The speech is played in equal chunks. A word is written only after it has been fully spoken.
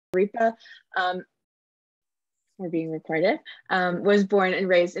Ripa, we're being recorded, was born and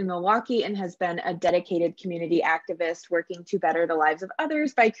raised in Milwaukee and has been a dedicated community activist working to better the lives of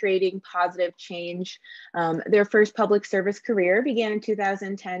others by creating positive change. Their first public service career began in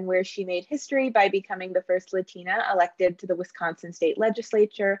 2010, where she made history by becoming the first Latina elected to the Wisconsin State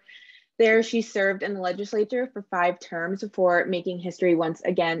Legislature. There, she served in the legislature for 5 terms before making history once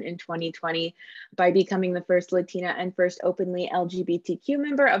again in 2020 by becoming the first Latina and first openly LGBTQ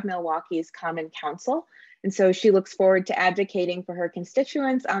member of Milwaukee's Common Council. And so she looks forward to advocating for her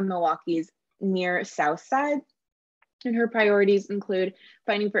constituents on Milwaukee's near South Side. And her priorities include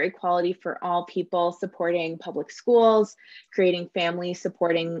fighting for equality for all people, supporting public schools, creating family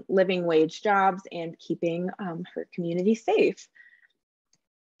supporting living wage jobs, and keeping her community safe.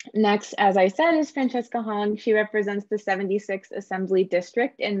 Next, as I said, is Francesca Hong. She represents the 76th Assembly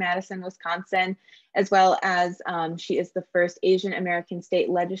District in Madison, Wisconsin, as well as she is the first Asian American state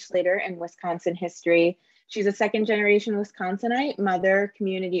legislator in Wisconsin history. She's a second-generation Wisconsinite, mother,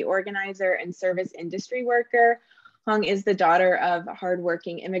 community organizer, and service industry worker. Hong is the daughter of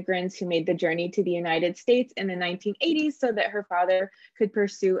hardworking immigrants who made the journey to the United States in the 1980s so that her father could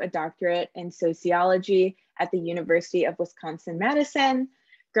pursue a doctorate in sociology at the University of Wisconsin-Madison.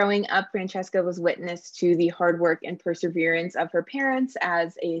 Growing up, Francesca was witness to the hard work and perseverance of her parents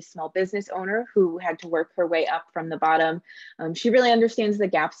as a small business owner who had to work her way up from the bottom. She really understands the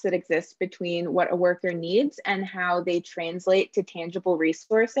gaps that exist between what a worker needs and how they translate to tangible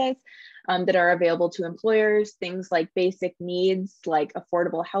resources that are available to employers, things like basic needs like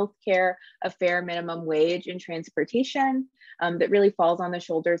affordable health care, a fair minimum wage, and transportation that really falls on the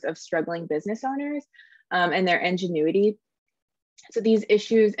shoulders of struggling business owners and their ingenuity. So these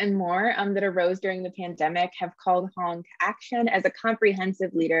issues and more that arose during the pandemic have called Hong to action as a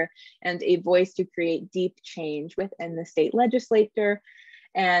comprehensive leader and a voice to create deep change within the state legislature.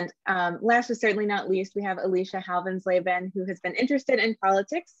 And last but certainly not least, we have Alicia Halvensleben, who has been interested in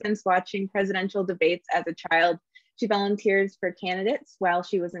politics since watching presidential debates as a child. She volunteers for candidates while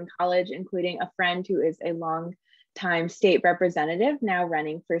she was in college, including a friend who is a long-time state representative, now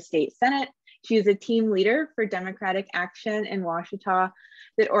running for state senate. She is a team leader for Democratic Action in Ouachita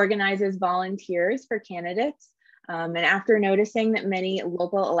that organizes volunteers for candidates. And after noticing that many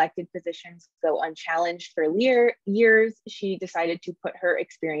local elected positions go unchallenged for years, she decided to put her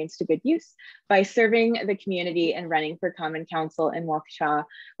experience to good use by serving the community and running for Common Council in Waukesha,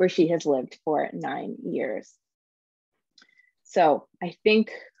 where she has lived for 9 years. So I think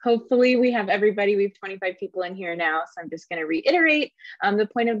hopefully we have everybody. We have 25 people in here now. So I'm just going to reiterate the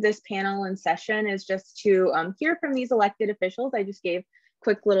point of this panel and session is just to hear from these elected officials. I just gave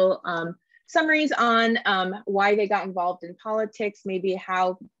quick little summaries on why they got involved in politics, maybe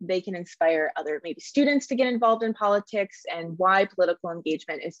how they can inspire other maybe students to get involved in politics, and why political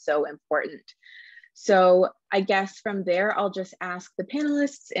engagement is so important. So I guess from there, I'll just ask the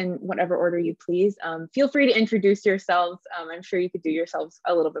panelists in whatever order you please. Feel free to introduce yourselves. I'm sure you could do yourselves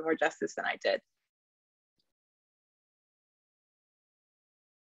a little bit more justice than I did.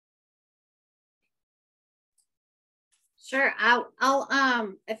 Sure, I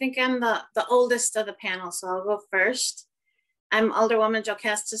think I'm the oldest of the panel, so I'll go first. I'm Alderwoman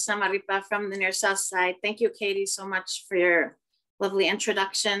Jocasta Samarripa from the Near South Side. Thank you, Katie, so much for your lovely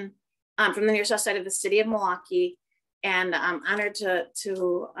introduction. From the Near South Side of the city of Milwaukee, and I'm honored to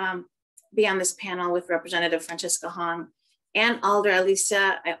be on this panel with Representative Francesca Hong and Alder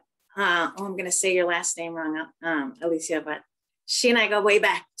Alicia. I'm going to say your last name wrong, Alicia, but she and I go way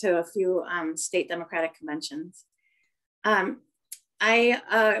back to a few state Democratic conventions. I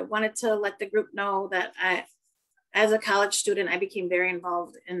wanted to let the group know that as a college student, I became very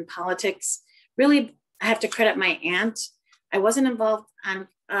involved in politics. Really, I have to credit my aunt. I wasn't involved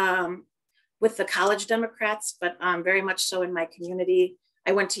with the college Democrats, but very much so in my community.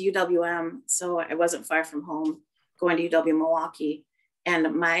 I went to UWM, so I wasn't far from home, going to UW Milwaukee.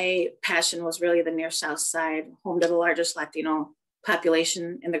 And my passion was really the Near South Side, home to the largest Latino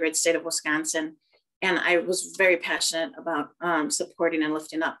population in the great state of Wisconsin. And I was very passionate about supporting and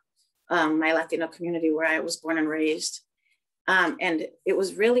lifting up my Latino community where I was born and raised. And it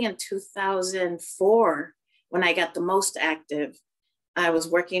was really in 2004 when I got the most active. I was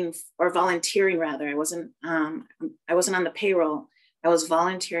working or volunteering rather. I wasn't on the payroll. I was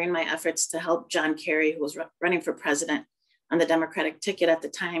volunteering my efforts to help John Kerry, who was running for president on the Democratic ticket at the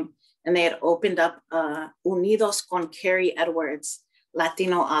time. And they had opened up Unidos con Kerry Edwards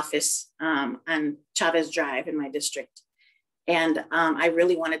Latino office on Chavez Drive in my district. And I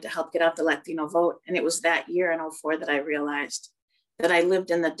really wanted to help get out the Latino vote. And it was that year in 2004 that I realized that I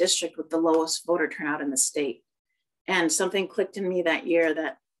lived in the district with the lowest voter turnout in the state. And something clicked in me that year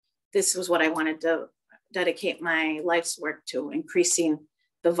that this was what I wanted to dedicate my life's work to, increasing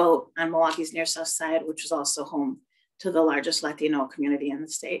the vote on Milwaukee's near South Side, which is also home to the largest Latino community in the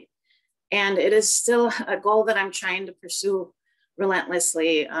state. And it is still a goal that I'm trying to pursue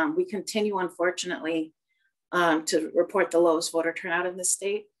relentlessly. We continue, unfortunately, to report the lowest voter turnout in the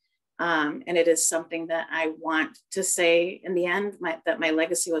state. And it is something that I want to say in the end, that my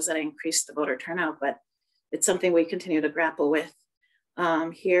legacy was that I increased the voter turnout, but it's something we continue to grapple with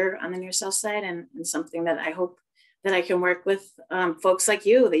here on the near South Side, and something that I hope that I can work with folks like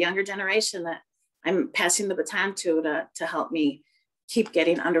you, the younger generation that I'm passing the baton to help me keep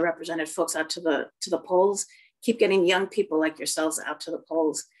getting underrepresented folks out to the polls, keep getting young people like yourselves out to the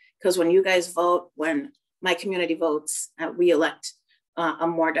polls. Because when you guys vote, when my community votes, we elect a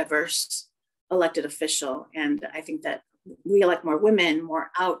more diverse elected official. And I think that we elect more women,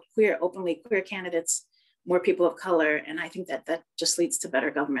 more openly queer candidates, more people of color. And I think that that just leads to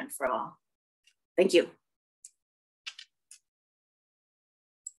better government for all. Thank you.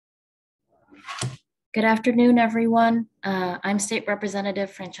 Good afternoon, everyone. I'm State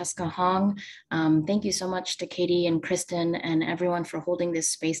Representative Francesca Hong. Thank you so much to Katie and Kristen and everyone for holding this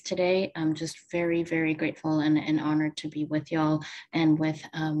space today. I'm just very, very grateful and honored to be with y'all and with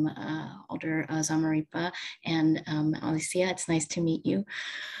Alder Zamarripa and Alicia. It's nice to meet you.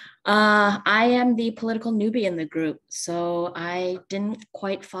 I am the political newbie in the group, so I didn't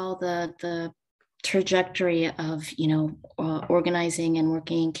quite follow the trajectory of organizing and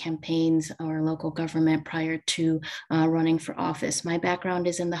working in campaigns or local government prior to running for office. My background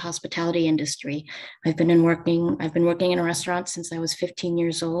is in the hospitality industry. I've been working in a restaurant since I was 15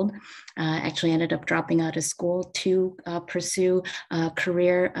 years old. Actually ended up dropping out of school to pursue a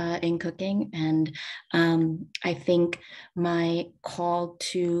career in cooking, and I think my call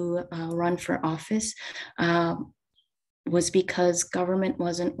to run for office was because government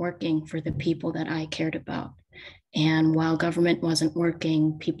wasn't working for the people that I cared about. And while government wasn't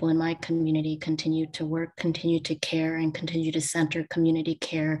working, people in my community continued to work, continued to care, and continued to center community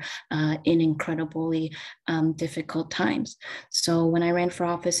care in incredibly difficult times. So when I ran for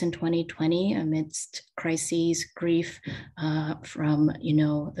office in 2020, amidst crises, grief from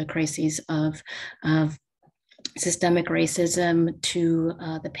the crises of systemic racism to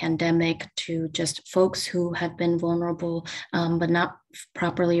the pandemic, to just folks who have been vulnerable but not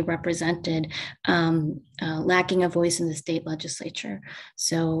properly represented, lacking a voice in the state legislature.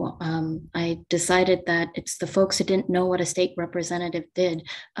 So I decided that it's the folks who didn't know what a state representative did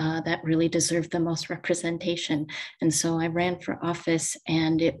that really deserved the most representation. And so I ran for office,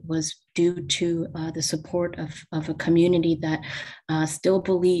 and it was due to the support of a community that still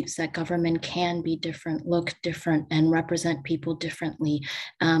believes that government can be different, look different, and represent people differently,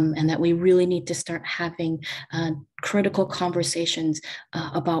 and that we really need to start having critical conversations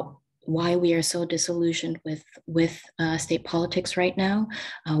about why we are so disillusioned with state politics right now,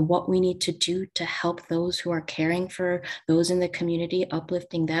 what we need to do to help those who are caring for those in the community,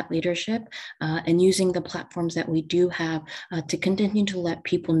 uplifting that leadership, and using the platforms that we do have to continue to let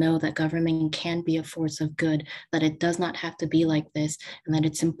people know that government can be a force of good, that it does not have to be like this, and that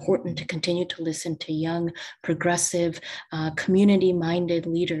it's important to continue to listen to young, progressive, community-minded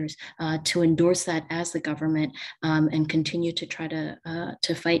leaders to endorse that as the government, and continue to try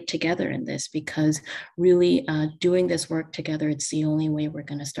to fight together in this, because really doing this work together, it's the only way we're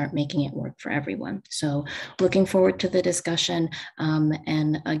going to start making it work for everyone. So looking forward to the discussion,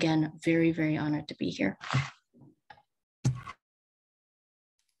 and again, very, very honored to be here.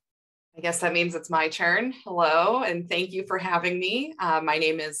 I guess that means it's my turn. Hello, and thank you for having me. My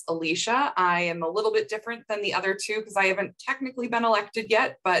name is Alicia. I am a little bit different than the other two because I haven't technically been elected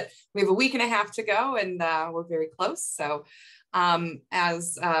yet, but we have a week and a half to go, and we're very close. So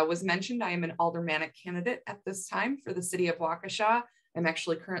as was mentioned, I am an aldermanic candidate at this time for the city of Waukesha. I'm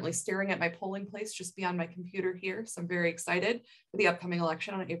actually currently staring at my polling place just beyond my computer here. So I'm very excited for the upcoming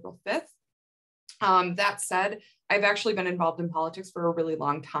election on April 5th. That said, I've actually been involved in politics for a really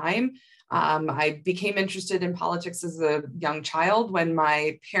long time. I became interested in politics as a young child. When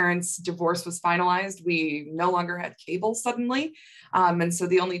my parents' divorce was finalized, we no longer had cable suddenly. And so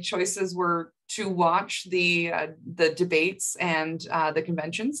the only choices were to watch the debates and the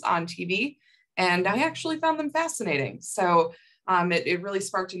conventions on TV. And I actually found them fascinating. So it really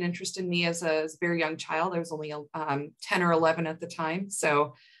sparked an interest in me as a very young child. I was only 10 or 11 at the time.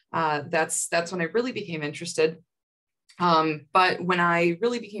 So that's when I really became interested. But when I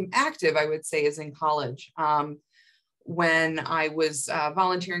really became active, I would say, is in college. When I was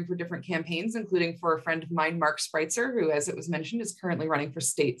volunteering for different campaigns, including for a friend of mine, Mark Spreitzer, who, as it was mentioned, is currently running for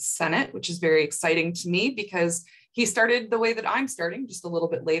state senate, which is very exciting to me because he started the way that I'm starting, just a little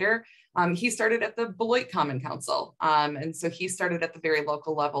bit later. He started at the Beloit Common Council. And so he started at the very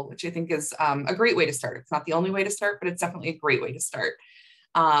local level, which I think is a great way to start. It's not the only way to start, but it's definitely a great way to start.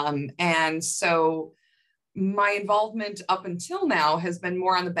 And so my involvement up until now has been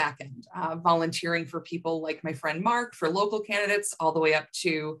more on the back end, volunteering for people like my friend Mark, for local candidates, all the way up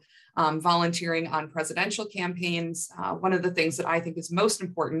to volunteering on presidential campaigns. One of the things that I think is most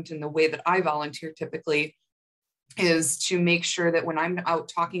important in the way that I volunteer typically is to make sure that when I'm out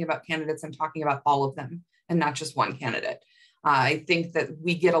talking about candidates, I'm talking about all of them and not just one candidate. I think that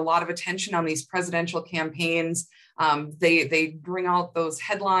we get a lot of attention on these presidential campaigns. They bring out those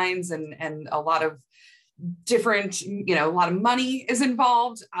headlines and a lot of different, a lot of money is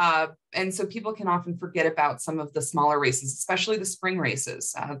involved. And so people can often forget about some of the smaller races, especially the spring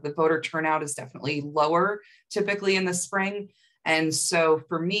races. The voter turnout is definitely lower typically in the spring. And so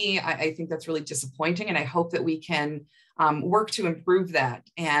for me, I think that's really disappointing. And I hope that we can work to improve that.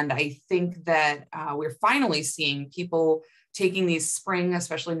 And I think that we're finally seeing people taking these spring,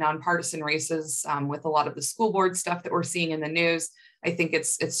 especially nonpartisan races with a lot of the school board stuff that we're seeing in the news. I think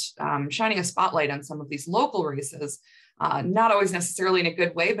it's shining a spotlight on some of these local races, not always necessarily in a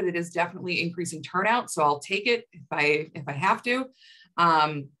good way, but it is definitely increasing turnout. So I'll take it if I have to.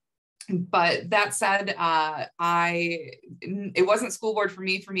 But that said, it wasn't school board for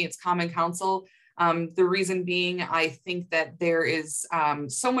me. For me, it's Common Council. The reason being, I think that there is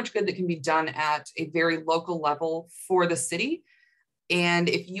so much good that can be done at a very local level for the city. And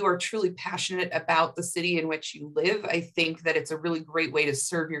if you are truly passionate about the city in which you live, I think that it's a really great way to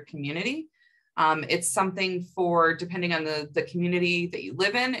serve your community. It's something for, depending on the community that you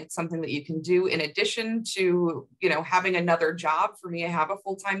live in, it's something that you can do in addition to, having another job. For me, I have a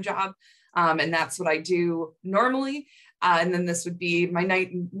full-time job, and that's what I do normally. And then this would be my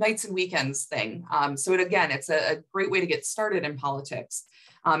nights and weekends thing. So again, it's a great way to get started in politics.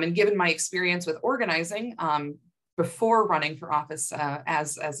 And given my experience with organizing before running for office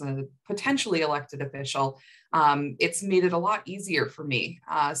as a potentially elected official, it's made it a lot easier for me.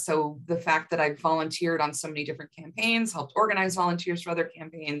 So the fact that I've volunteered on so many different campaigns, helped organize volunteers for other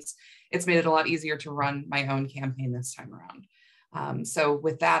campaigns, it's made it a lot easier to run my own campaign this time around. So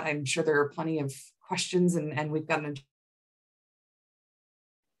with that, I'm sure there are plenty of questions and we've got an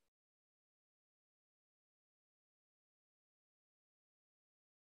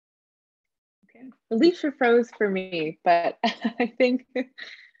Alicia froze for me, but I think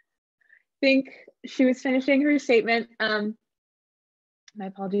she was finishing her statement. My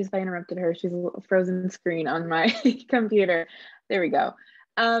apologies if I interrupted her. She's a frozen screen on my computer. There we go.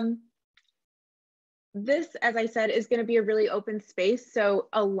 This, as I said, is going to be a really open space. So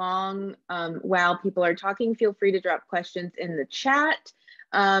while people are talking, feel free to drop questions in the chat.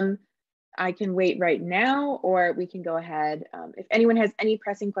 I can wait right now, or we can go ahead. If anyone has any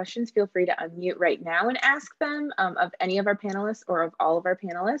pressing questions, feel free to unmute right now and ask them of any of our panelists or of all of our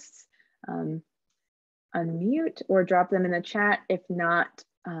panelists. Unmute or drop them in the chat. If not,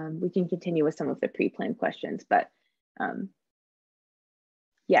 we can continue with some of the pre-planned questions, but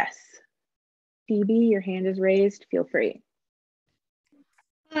yes. Phoebe, your hand is raised, feel free.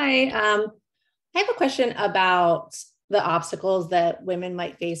 Hi, I have a question about the obstacles that women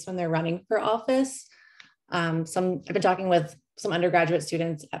might face when they're running for office. I've been talking with some undergraduate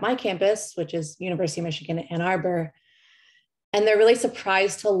students at my campus, which is University of Michigan at Ann Arbor, and they're really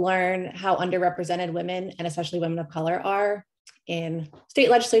surprised to learn how underrepresented women, and especially women of color, are in state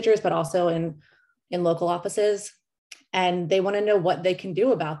legislatures, but also in local offices. And they want to know what they can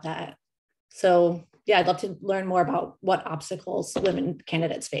do about that. So yeah, I'd love to learn more about what obstacles women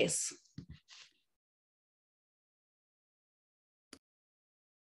candidates face.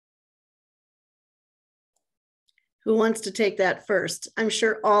 Who wants to take that first? I'm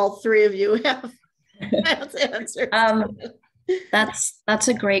sure all three of you have answers. That's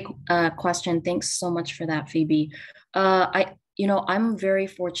a great question. Thanks so much for that, Phoebe. I'm very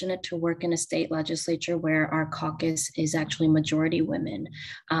fortunate to work in a state legislature where our caucus is actually majority women.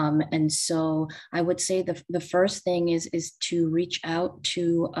 And so I would say the first thing is to reach out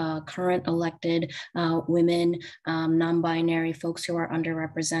to current elected women, non-binary folks who are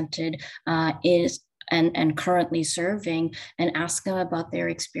underrepresented, and currently serving, and ask them about their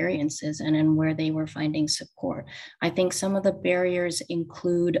experiences and where they were finding support. I think some of the barriers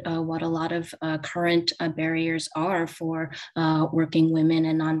include what a lot of current barriers are for working women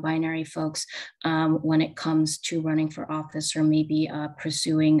and non-binary folks when it comes to running for office, or maybe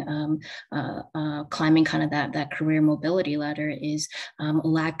pursuing climbing kind of that career mobility ladder, is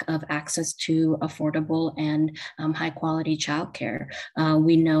lack of access to affordable and high quality childcare.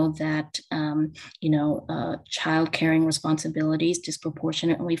 We know that child caring responsibilities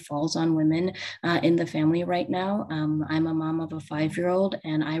disproportionately falls on women in the family right now. I'm a mom of a 5-year-old,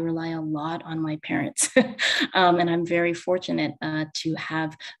 and I rely a lot on my parents. And I'm very fortunate to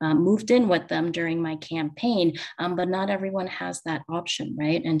have moved in with them during my campaign, but not everyone has that option,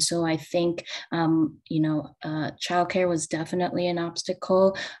 right? And so I think, childcare was definitely an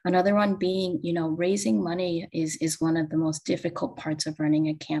obstacle. Another one being, raising money is one of the most difficult parts of running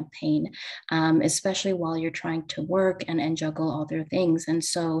a campaign, especially while you're trying to work and juggle other things. And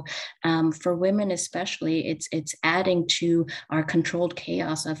so for women especially, it's adding to our controlled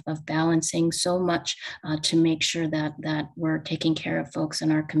chaos of balancing so much to make sure that we're taking care of folks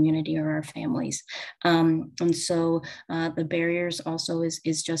in our community or our families. And so the barriers also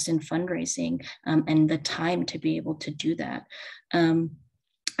is just in fundraising and the time to be able to do that.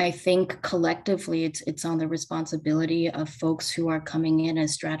 I think collectively it's on the responsibility of folks who are coming in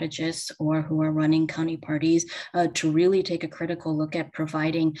as strategists or who are running county parties to really take a critical look at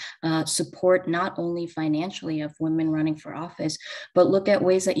providing support, not only financially of women running for office, but look at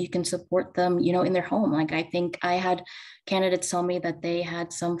ways that you can support them, in their home. Like, I think I had candidates tell me that they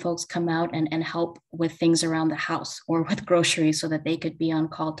had some folks come out and help with things around the house or with groceries so that they could be on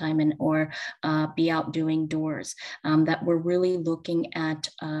call time or be out doing doors, that we're really looking at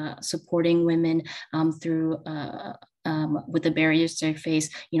supporting women through with the barriers they face,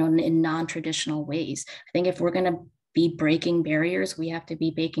 in non-traditional ways. I think if we're going to be breaking barriers, we have to be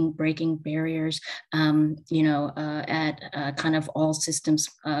breaking barriers, at kind of all systems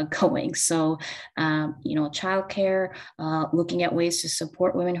going. So, childcare, looking at ways to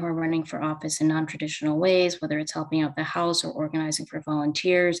support women who are running for office in non-traditional ways, whether it's helping out the house or organizing for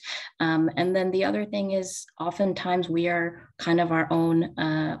volunteers. And then the other thing is, oftentimes we are kind of our own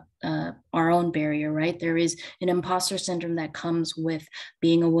barrier, right? There is an imposter syndrome that comes with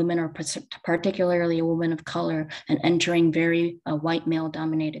being a woman, or particularly a woman of color, and entering very white male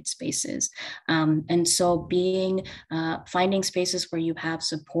dominated spaces. And so finding spaces where you have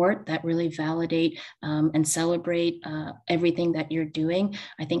support that really validate and celebrate everything that you're doing.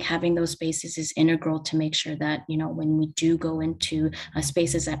 I think having those spaces is integral to make sure that, when we do go into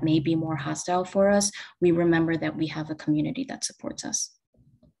spaces that may be more hostile for us, we remember that we have a community that supports us.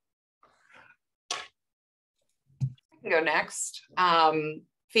 Go next.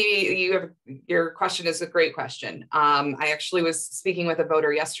 Phoebe, your question is a great question. I actually was speaking with a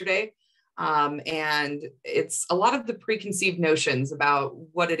voter yesterday, and it's a lot of the preconceived notions about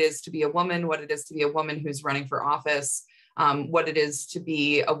what it is to be a woman, what it is to be a woman who's running for office, what it is to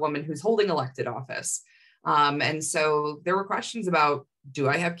be a woman who's holding elected office. And so there were questions about, do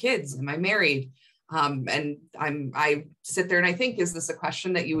I have kids? Am I married? And I sit there and I think, is this a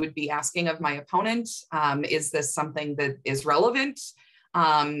question that you would be asking of my opponent? Is this something that is relevant?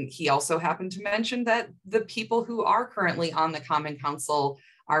 He also happened to mention that the people who are currently on the Common Council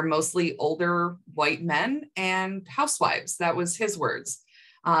are mostly older white men and housewives. That was his words.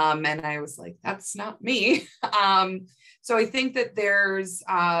 And I was like, that's not me. So I think that there's,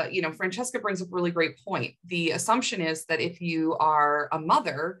 Francesca brings up a really great point. The assumption is that if you are a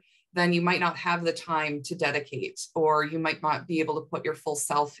mother, then you might not have the time to dedicate, or you might not be able to put your full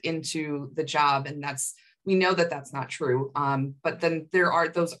self into the job. And we know that that's not true. But then there are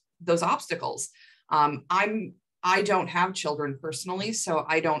those obstacles. I don't have children personally, so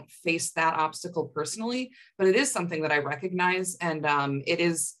I don't face that obstacle personally, but it is something that I recognize. And it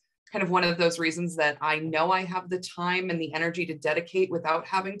is kind of one of those reasons that I know I have the time and the energy to dedicate without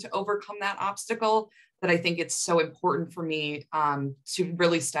having to overcome that obstacle, that I think it's so important for me to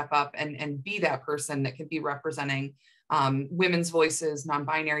really step up and be that person that can be representing women's voices,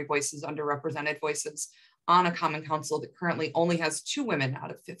 non-binary voices, underrepresented voices on a Common Council that currently only has 2 women out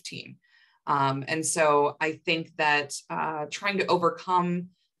of 15. And so I think that trying to overcome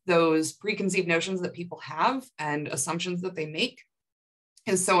those preconceived notions that people have and assumptions that they make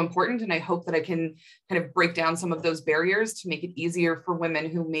is so important. And I hope that I can kind of break down some of those barriers to make it easier for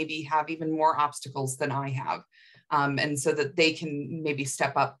women who maybe have even more obstacles than I have. And so that they can maybe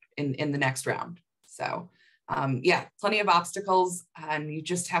step up in the next round. So plenty of obstacles, and you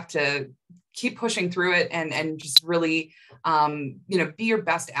just have to keep pushing through it and just really, be your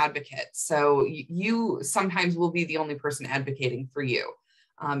best advocate. So you sometimes will be the only person advocating for you.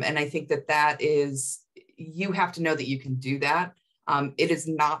 And I think that is, you have to know that you can do that. It is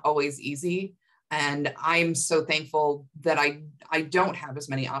not always easy. And I'm so thankful that I don't have as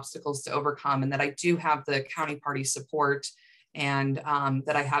many obstacles to overcome, and that I do have the county party support, and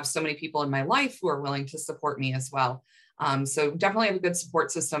that I have so many people in my life who are willing to support me as well. So definitely have a good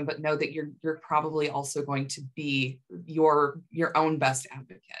support system, but know that you're probably also going to be your own best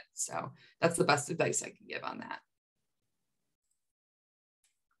advocate. So that's the best advice I can give on that.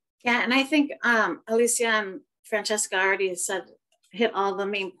 Yeah, and I think Alicia and Francesca already hit all the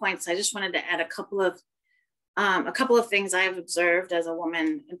main points. I just wanted to add a couple of things I've observed as a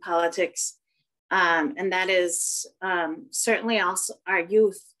woman in politics. And that is certainly also our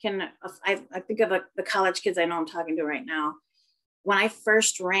youth I think of the college kids I know I'm talking to right now. When I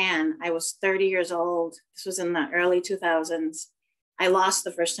first ran, I was 30 years old. This was in the early 2000s. I lost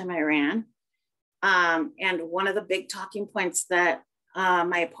the first time I ran. And one of the big talking points that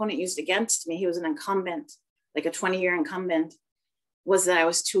my opponent used against me, he was an incumbent, like a 20-year incumbent, was that I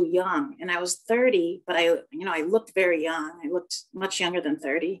was too young. And I was 30, but I looked very young. I looked much younger than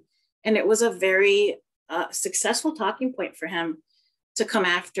 30. And it was a very successful talking point for him to come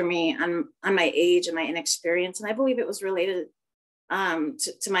after me on my age and my inexperience. And I believe it was related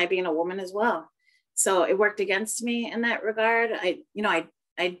to my being a woman as well. So it worked against me in that regard. I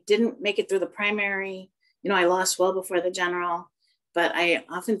didn't make it through the primary. I lost well before the general, but I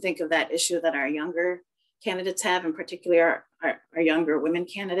often think of that issue that our younger candidates have, in particular our younger women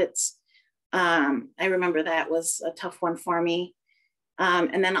candidates. I remember that was a tough one for me.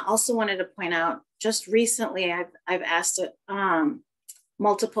 And then I also wanted to point out, just recently, I've asked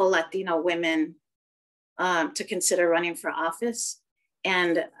multiple Latino women to consider running for office.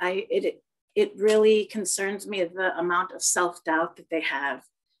 And it really concerns me the amount of self-doubt that they have,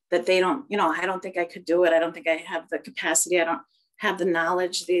 that they don't, I don't think I could do it. I don't think I have the capacity. I don't have the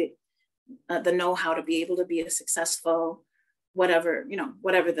knowledge, the know-how to be able to be a successful, whatever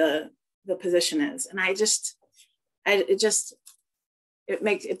the position is. And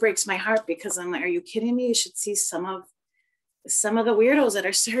it breaks my heart, because I'm like, are you kidding me? You should see some of the weirdos that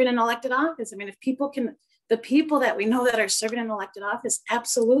are serving in elected office. I mean, the people that we know that are serving in elected office,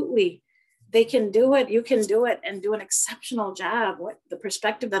 absolutely, they can do it. You can do it and do an exceptional job. What the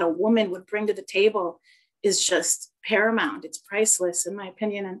perspective that a woman would bring to the table is just paramount. It's priceless, in my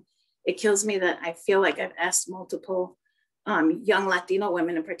opinion. And it kills me that I feel like I've asked multiple young Latino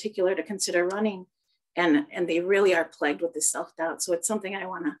women in particular to consider running, and they really are plagued with this self-doubt. So it's something I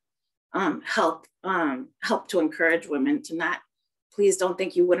want to help to encourage women to not, please don't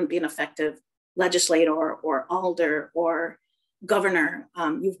think you wouldn't be an effective legislator or alder or governor.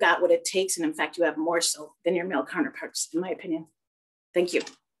 You've got what it takes. And in fact, you have more so than your male counterparts, in my opinion. Thank you.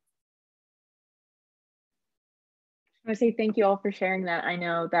 I want to say thank you all for sharing that. I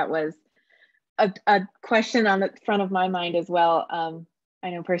know that was a question on the front of my mind as well. I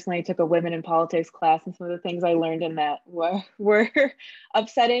know personally I took a women in politics class, and some of the things I learned in that were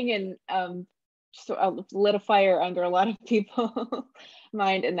upsetting and lit a fire under a lot of people's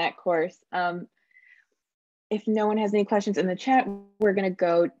mind in that course. If no one has any questions in the chat, we're going to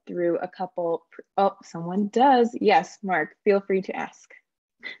go through a couple. Oh, someone does. Yes, Mark, feel free to ask.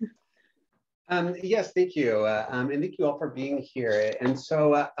 Yes, thank you. And thank you all for being here. And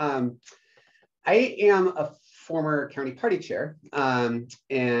so I am a former county party chair, and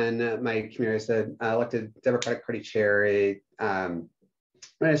my community is an elected Democratic Party chair when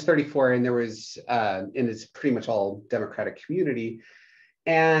I was 34, and there was, and it's pretty much all Democratic community.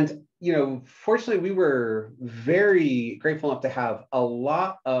 And, fortunately, we were very grateful enough to have a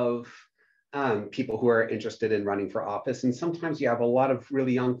lot of people who are interested in running for office. And sometimes you have a lot of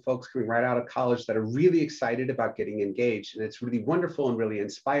really young folks coming right out of college that are really excited about getting engaged. And it's really wonderful and really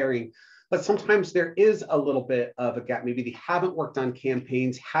inspiring. But sometimes there is a little bit of a gap. Maybe they haven't worked on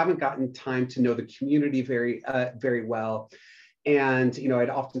campaigns, haven't gotten time to know the community very, very well. And, I'd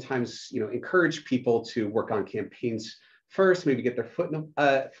oftentimes, encourage people to work on campaigns first, maybe get their foot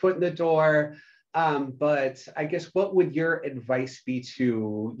in the door. But I guess, what would your advice be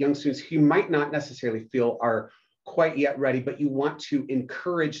to young students who might not necessarily feel are quite yet ready, but you want to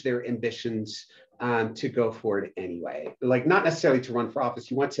encourage their ambitions to go forward anyway? Like, not necessarily to run for office,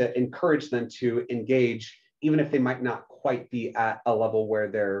 you want to encourage them to engage, even if they might not quite be at a level where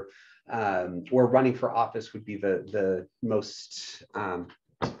they're where running for office would be the most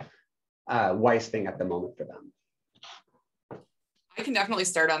wise thing at the moment for them. I can definitely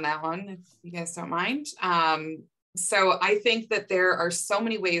start on that one, if you guys don't mind. So I think that there are so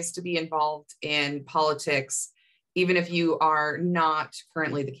many ways to be involved in politics, even if you are not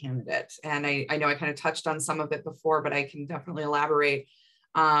currently the candidate. And I know I kind of touched on some of it before, but I can definitely elaborate.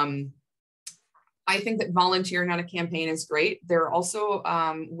 I think that volunteering on a campaign is great. There are also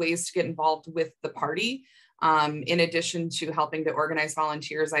ways to get involved with the party. In addition to helping to organize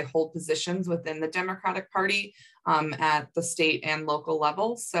volunteers, I hold positions within the Democratic Party at the state and local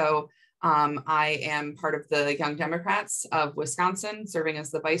level. So I am part of the Young Democrats of Wisconsin, serving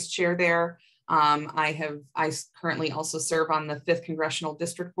as the vice chair there. I currently also serve on the 5th Congressional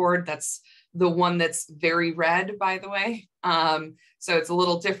District Board. That's the one that's very red, by the way. So it's a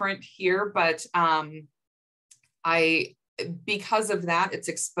little different here, but because of that, it's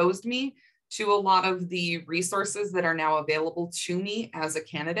exposed me to a lot of the resources that are now available to me as a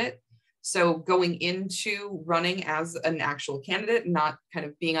candidate. So going into running as an actual candidate, not kind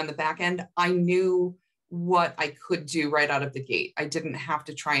of being on the back end, I knew what I could do right out of the gate. I didn't have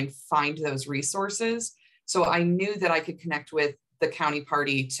to try and find those resources. So I knew that I could connect with the county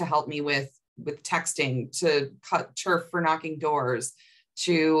party to help me with texting, to cut turf for knocking doors,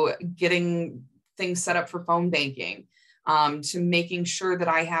 to getting things set up for phone banking, to making sure that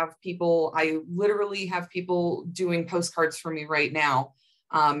I literally have people doing postcards for me right now.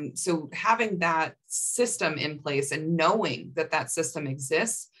 So having that system in place and knowing that that system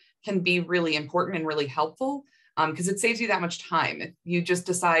exists can be really important and really helpful, because it saves you that much time. If you just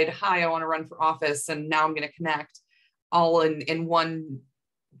decide, hi, I want to run for office, and now I'm going to connect all in one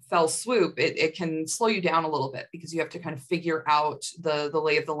fell swoop, it can slow you down a little bit, because you have to kind of figure out the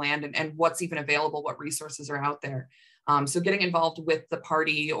lay of the land and what's even available, what resources are out there. So getting involved with the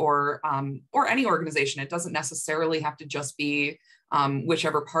party or any organization, it doesn't necessarily have to just be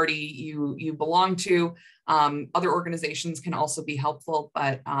whichever party you belong to. Other organizations can also be helpful,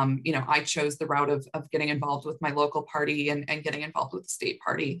 but I chose the route of getting involved with my local party and getting involved with the state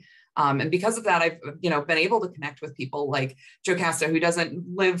party. And because of that, I've been able to connect with people like Jocasta, who doesn't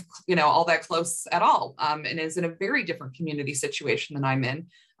live all that close at all, and is in a very different community situation than I'm in.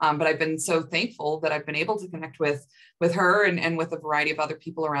 But I've been so thankful that I've been able to connect with her and with a variety of other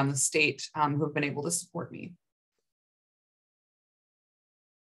people around the state who have been able to support me.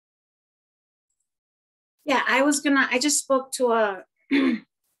 Yeah, I just spoke to a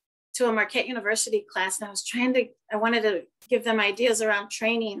Marquette University class, and I wanted to give them ideas around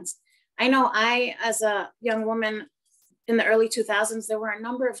trainings. I know as a young woman in the early 2000s, there were a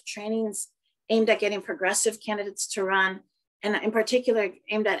number of trainings aimed at getting progressive candidates to run, and in particular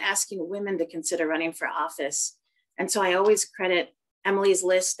aimed at asking women to consider running for office. And so I always credit Emily's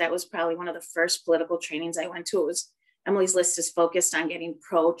List. That was probably one of the first political trainings I went to. Emily's List is focused on getting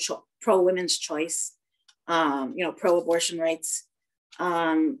pro women's choice, pro-abortion rights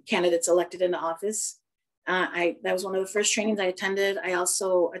candidates elected into office. That was one of the first trainings I attended. I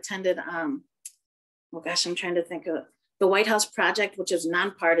also attended, I'm trying to think of the White House Project, which is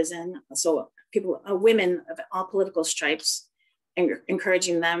nonpartisan. So women of all political stripes,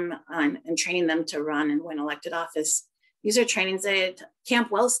 encouraging them and training them to run and win elected office. These are trainings Camp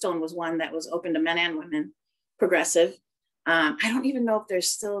Wellstone was one that was open to men and women, progressive. I don't even know if they're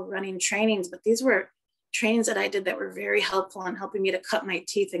still running trainings, but these were trainings that I did that were very helpful in helping me to cut my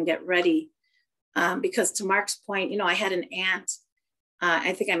teeth and get ready. Because to Mark's point, I had an aunt.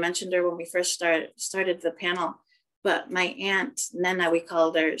 I think I mentioned her when we first started the panel, but my aunt, Nena, we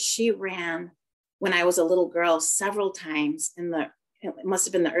called her, she ran when I was a little girl several times it must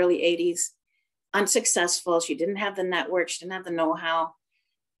have been the early 80s, unsuccessful. She didn't have the network. She didn't have the know-how.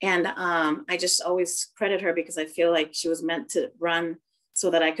 And I just always credit her because I feel like she was meant to run so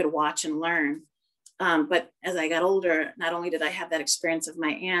that I could watch and learn. But as I got older, not only did I have that experience of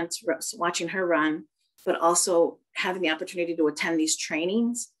my aunt watching her run, but also having the opportunity to attend these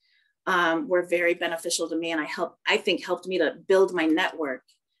trainings were very beneficial to me. And I think helped me to build my network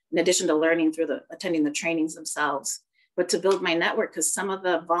in addition to learning through attending the trainings themselves, but to build my network, because some of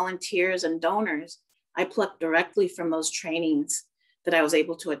the volunteers and donors I plucked directly from those trainings that I was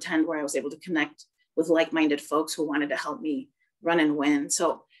able to attend, where I was able to connect with like-minded folks who wanted to help me run and win.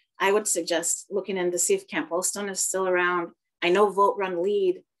 So I would suggest looking in to see if Camp Wellstone is still around. I know Vote, Run,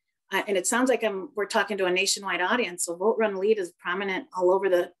 Lead, and it sounds like we're talking to a nationwide audience. So Vote, Run, Lead is prominent all over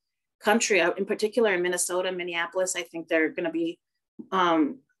the country, in particular in Minnesota, Minneapolis. I think they're going to be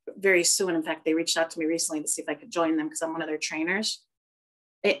very soon. In fact, they reached out to me recently to see if I could join them because I'm one of their trainers.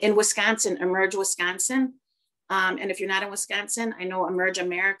 In Wisconsin, Emerge Wisconsin. And if you're not in Wisconsin, I know Emerge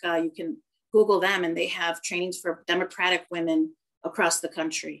America, you can Google them, and they have trainings for Democratic women across the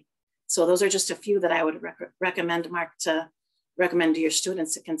country. So those are just a few that I would recommend, Mark, to recommend to your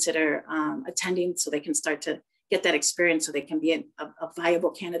students to consider attending, so they can start to get that experience, so they can be a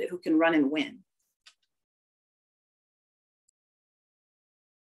viable candidate who can run and win.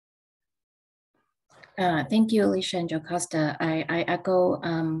 Thank you, Alicia and Jocasta. I echo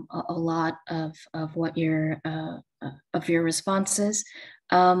a lot of what your responses.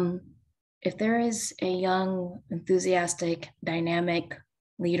 If there is a young, enthusiastic, dynamic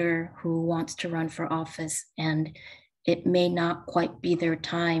leader who wants to run for office and it may not quite be their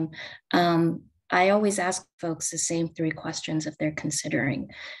time. I always ask folks the same 3 questions if they're considering.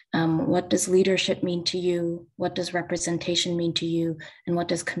 What does leadership mean to you? What does representation mean to you? And what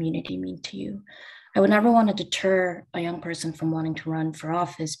does community mean to you? I would never want to deter a young person from wanting to run for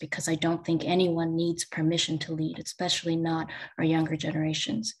office, because I don't think anyone needs permission to lead, especially not our younger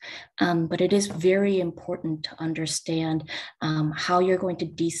generations. But it is very important to understand how you're going to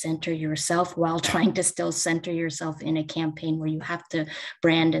decenter yourself while trying to still center yourself in a campaign where you have to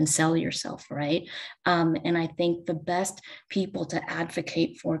brand and sell yourself, right? And I think the best people to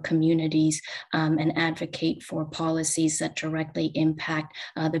advocate for communities and advocate for policies that directly impact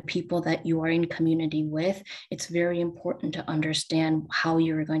the people that you are in community with, it's very important to understand how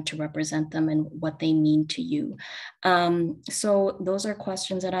you're going to represent them and what they mean to you. So those are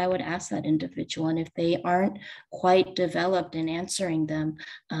questions that I would ask that individual. And if they aren't quite developed in answering them,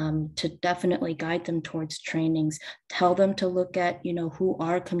 to definitely guide them towards trainings, tell them to look at, who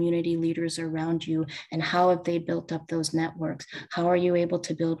are community leaders around you and how have they built up those networks? How are you able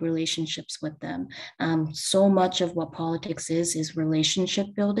to build relationships with them? So much of what politics is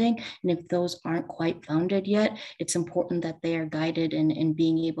relationship building. And if those aren't quite founded yet, it's important that they are guided in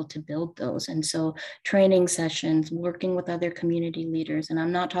being able to build those. And so training sessions, working with other community leaders, and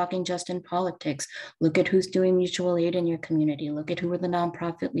I'm not talking just in politics. Look at who's doing mutual aid in your community. Look at who the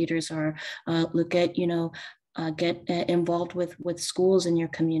nonprofit leaders are. Look at, get involved with schools in your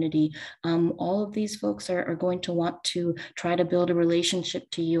community. All of these folks are going to want to try to build a relationship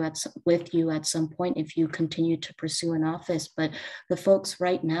with you at some point if you continue to pursue an office. But the folks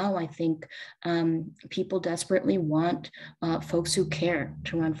right now, I think people desperately want folks who care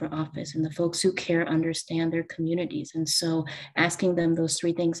to run for office, and the folks who care understand their communities. And so asking them those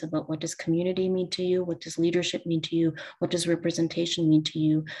 3 things about what does community mean to you, what does leadership mean to you, what does representation mean to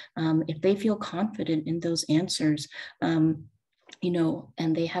you, if they feel confident in those answers,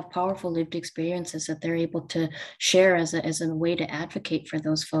 and they have powerful lived experiences that they're able to share as a way to advocate for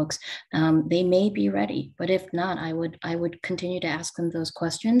those folks, they may be ready. But if not, I would continue to ask them those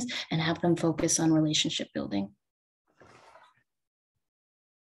questions and have them focus on relationship building.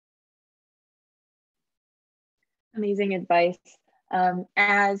 Amazing advice.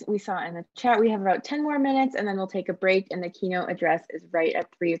 As we saw in the chat, we have about 10 more minutes and then we'll take a break, and the keynote address is right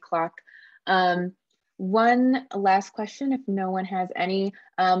at 3 o'clock. One last question, if no one has any.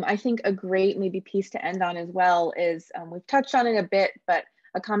 I think a great maybe piece to end on as well is, we've touched on it a bit, but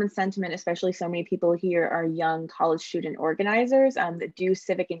a common sentiment, especially so many people here are young college student organizers that do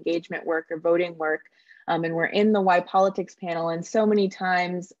civic engagement work or voting work. And we're in the Why Politics panel, and so many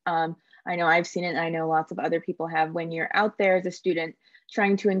times, I know I've seen it, and I know lots of other people have, when you're out there as a student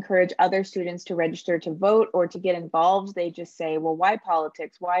trying to encourage other students to register to vote or to get involved, they just say, well, why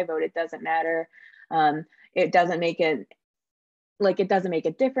politics? Why vote? It doesn't matter. It doesn't make it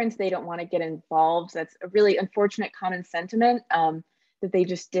a difference. They don't want to get involved. That's a really unfortunate common sentiment,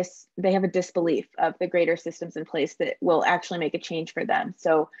 that they have a disbelief of the greater systems in place that will actually make a change for them.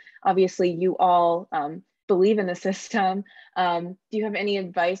 So obviously you all believe in the system. Do you have any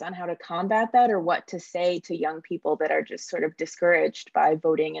advice on how to combat that, or what to say to young people that are just sort of discouraged by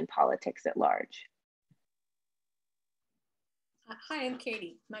voting and politics at large? Hi, I'm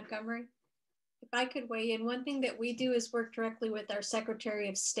Katie Montgomery. If I could weigh in, one thing that we do is work directly with our Secretary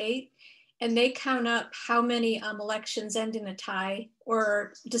of State, and they count up how many elections end in a tie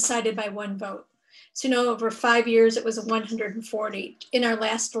or decided by one vote. So, over 5 years, it was 140. In our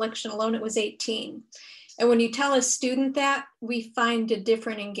last election alone, it was 18. And when you tell a student that, we find a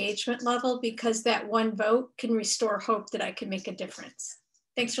different engagement level, because that one vote can restore hope that I can make a difference.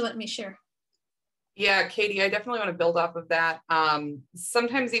 Thanks for letting me share. Yeah, Katie, I definitely want to build off of that.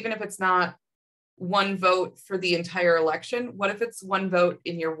 Sometimes even if it's not one vote for the entire election, what if it's one vote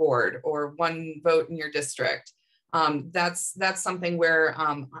in your ward or one vote in your district? That's something where,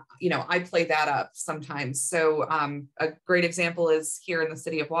 I play that up sometimes. So a great example is here in the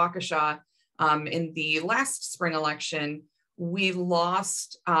city of Waukesha. In the last spring election, we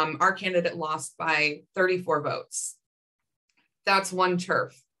lost, our candidate lost by 34 votes. That's one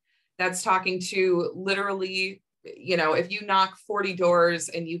turf. That's talking to literally, if you knock 40 doors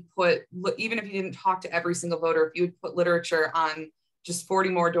and you put, even if you didn't talk to every single voter, if you would put literature on just 40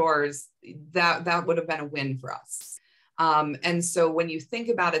 more doors, that would have been a win for us. And so when you think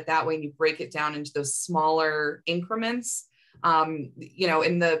about it that way and you break it down into those smaller increments, in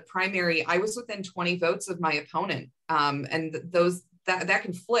the primary, I was within 20 votes of my opponent. And that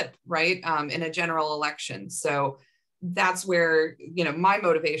can flip, right, in a general election. So that's where, my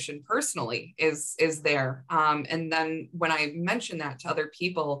motivation personally is there. And then when I mention that to other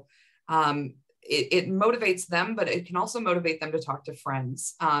people, it motivates them, but it can also motivate them to talk to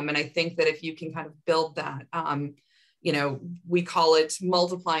friends. And I think that if you can kind of build that, you know, we call it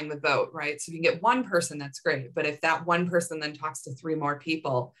multiplying the vote, right? So if you can get one person, that's great. But if that one person then talks to 3 more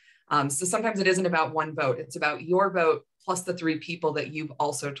people, so sometimes it isn't about one vote, it's about your vote plus the 3 people that you've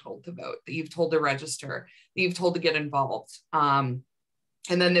also told to vote, that you've told to register, that you've told to get involved. And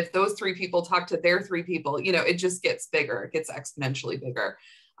then if those 3 people talk to their 3 people, you know, it just gets bigger, it gets exponentially bigger.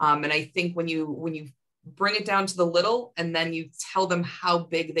 And I think when you bring it down to the little and then you tell them how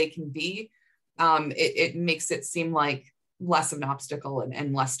big they can be, it makes it seem like less of an obstacle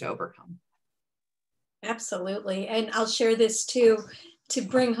and less to overcome. Absolutely. And I'll share this too. To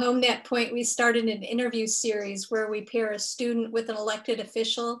bring home that point, we started an interview series where we pair a student with an elected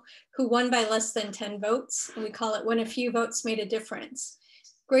official who won by less than 10 votes. And we call it When a Few Votes Made a Difference.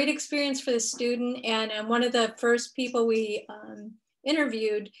 Great experience for the student. And one of the first people we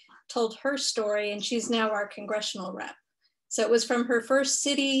interviewed told her story, and she's now our congressional rep. So it was from her first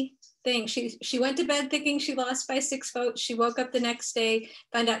city thing. She went to bed thinking she lost by 6 votes. She woke up the next day,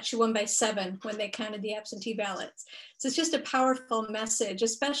 found out she won by 7 when they counted the absentee ballots. So it's just a powerful message,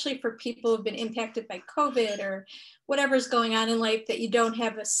 especially for people who've been impacted by COVID or whatever's going on in life, that you don't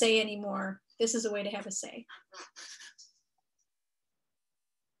have a say anymore. This is a way to have a say.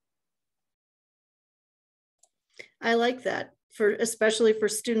 I like that, especially for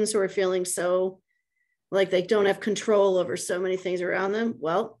students who are feeling so like they don't have control over so many things around them.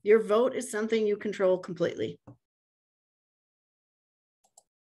 Well, your vote is something you control completely.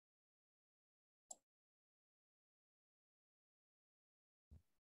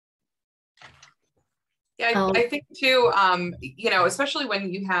 Yeah, I think too, you know, especially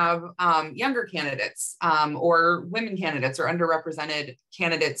when you have younger candidates or women candidates or underrepresented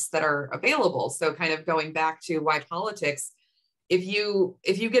candidates that are available. So kind of going back to why politics, if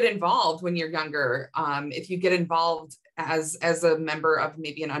you get involved when you're younger, if you get involved as a member of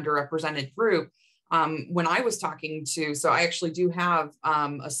maybe an underrepresented group, when I was talking to, so I actually do have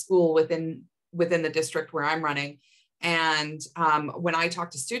a school within the district where I'm running. And when I talk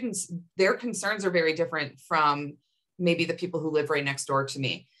to students, their concerns are very different from maybe the people who live right next door to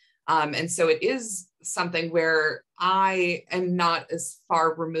me. And so it is something where I am not as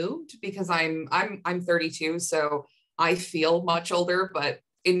far removed because I'm 32, so I feel much older, but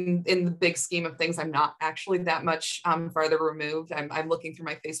in the big scheme of things, I'm not actually that much farther removed. I'm looking through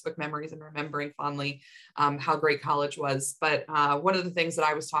my Facebook memories and remembering fondly how great college was. But one of the things that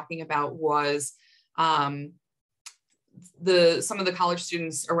I was talking about was some of the college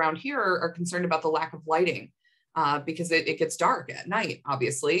students around here are concerned about the lack of lighting because it gets dark at night,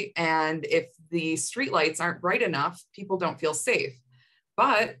 obviously. And if the streetlights aren't bright enough, people don't feel safe.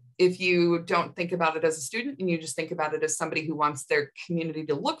 But if you don't think about it as a student and you just think about it as somebody who wants their community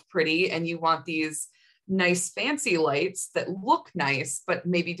to look pretty and you want these nice fancy lights that look nice, but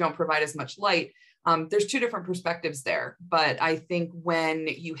maybe don't provide as much light, there's 2 different perspectives there. But I think when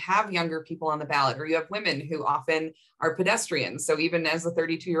you have younger people on the ballot or you have women who often are pedestrians, so even as a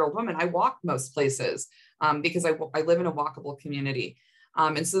 32-year-old woman, I walk most places because I live in a walkable community.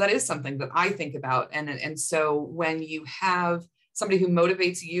 And so that is something that I think about. And so when you have somebody who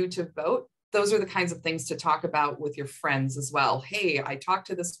motivates you to vote, those are the kinds of things to talk about with your friends as well. Hey, I talked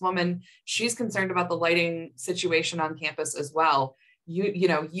to this woman. She's concerned about the lighting situation on campus as well. You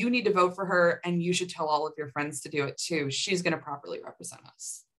know, you need to vote for her and you should tell all of your friends to do it too. She's going to properly represent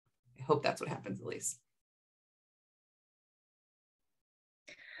us. I hope that's what happens, Elise.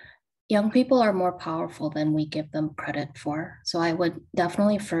 Young people are more powerful than we give them credit for. So I would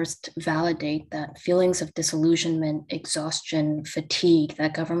definitely first validate that feelings of disillusionment, exhaustion, fatigue,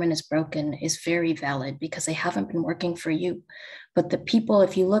 that government is broken is very valid because they haven't been working for you. But the people,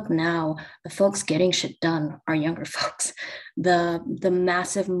 if you look now, the folks getting shit done are younger folks. The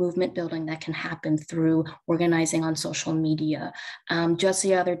massive movement building that can happen through organizing on social media. Just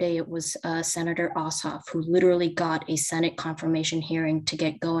the other day, it was Senator Ossoff who literally got a Senate confirmation hearing to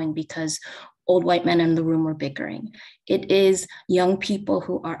get going because old white men in the room were bickering. It is young people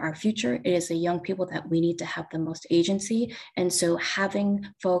who are our future. It is the young people that we need to have the most agency. And so having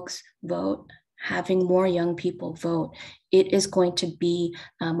folks vote, having more young people vote, it is going to be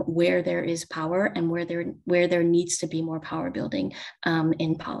where there is power and where there needs to be more power building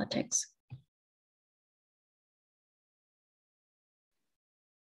in politics.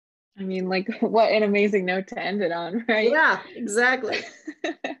 I mean, like, what an amazing note to end it on, right? Yeah, exactly.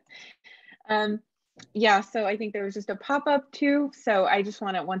 Yeah, so I think there was just a pop-up too. So I just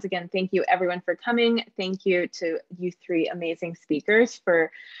want to once again thank you everyone for coming. Thank you to you three amazing speakers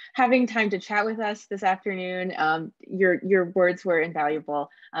for having time to chat with us this afternoon. Your words were invaluable.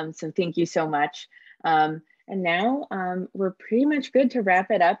 So thank you so much. And now we're pretty much good to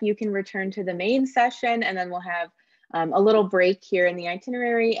wrap it up. You can return to the main session, and then we'll have a little break here in the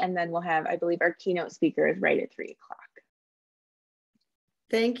itinerary, and then we'll have, I believe, our keynote speaker is right at 3 o'clock.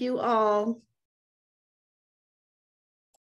 Thank you all.